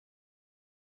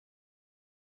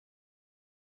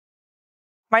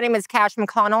My name is Cash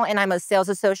McConnell, and I'm a sales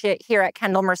associate here at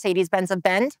Kendall Mercedes-Benz of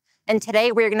Bend. And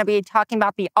today we're going to be talking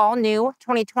about the all-new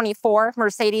 2024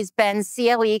 Mercedes-Benz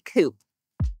CLE Coupe.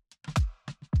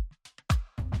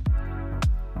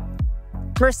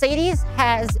 Mercedes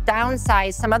has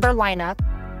downsized some of their lineup,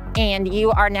 and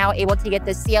you are now able to get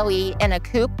the CLE in a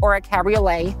coupe or a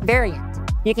cabriolet variant.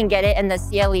 You can get it in the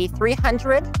CLE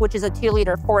 300, which is a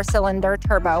 2-liter 4-cylinder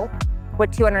turbo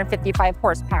with 255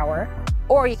 horsepower.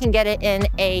 Or you can get it in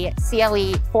a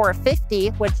CLE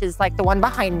 450, which is like the one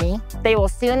behind me. They will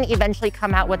soon eventually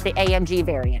come out with the AMG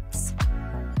variants.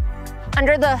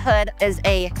 Under the hood is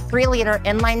a 3-liter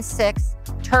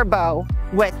inline-6 turbo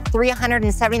with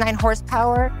 379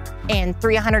 horsepower and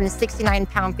 369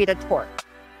 pound-feet of torque.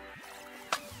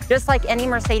 Just like any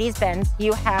Mercedes-Benz,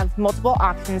 you have multiple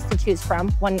options to choose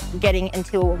from when getting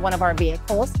into one of our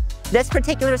vehicles. This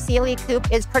particular CLE Coupe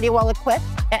is pretty well equipped.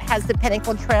 It has the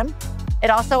Pinnacle trim. It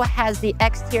also has the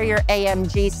exterior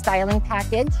AMG styling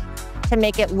package to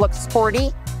make it look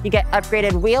sporty. You get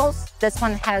upgraded wheels. This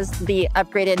one has the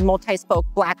upgraded multi-spoke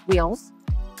black wheels.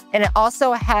 And it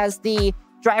also has the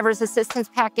driver's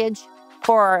assistance package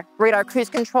for radar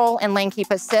cruise control and lane keep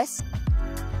assist.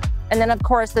 And then, of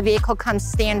course, the vehicle comes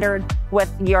standard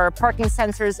with your parking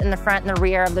sensors in the front and the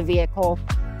rear of the vehicle.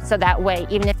 So that way,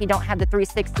 even if you don't have the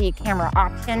 360 camera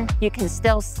option, you can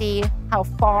still see how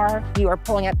far you are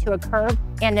pulling up to a curb,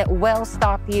 and it will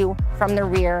stop you from the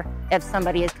rear if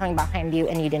somebody is coming behind you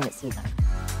and you didn't see them.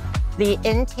 The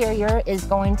interior is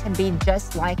going to be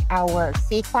just like our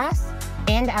C-Class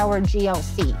and our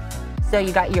GLC. So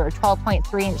you got your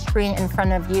 12.3-inch screen in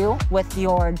front of you with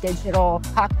your digital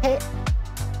cockpit.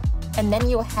 And then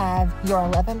you have your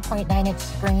 11.9-inch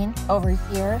screen over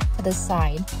here to the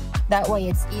side. That way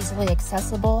it's easily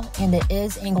accessible and it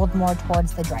is angled more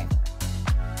towards the driver.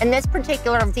 In this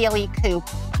particular CLE Coupe,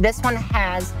 this one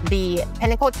has the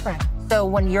Pinnacle trim. So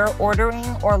when you're ordering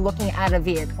or looking at a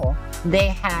vehicle, they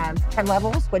have trim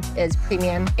levels, which is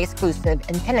premium, exclusive,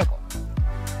 and Pinnacle.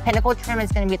 Pinnacle trim is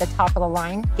going to be at the top of the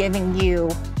line, giving you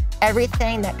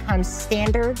everything that comes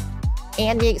standard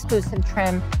and the exclusive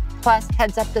trim, plus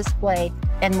heads-up display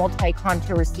and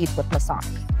multi-contour seats with massage.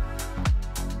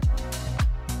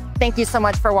 Thank you so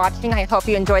much for watching. I hope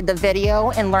you enjoyed the video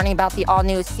and learning about the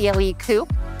all-new CLE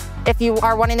Coupe. If you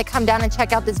are wanting to come down and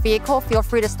check out this vehicle, feel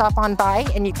free to stop on by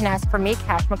and you can ask for me,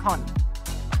 Cash McConnell.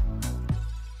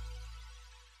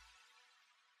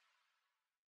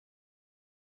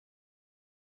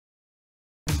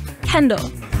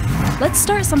 Kendall, let's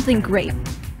start something great.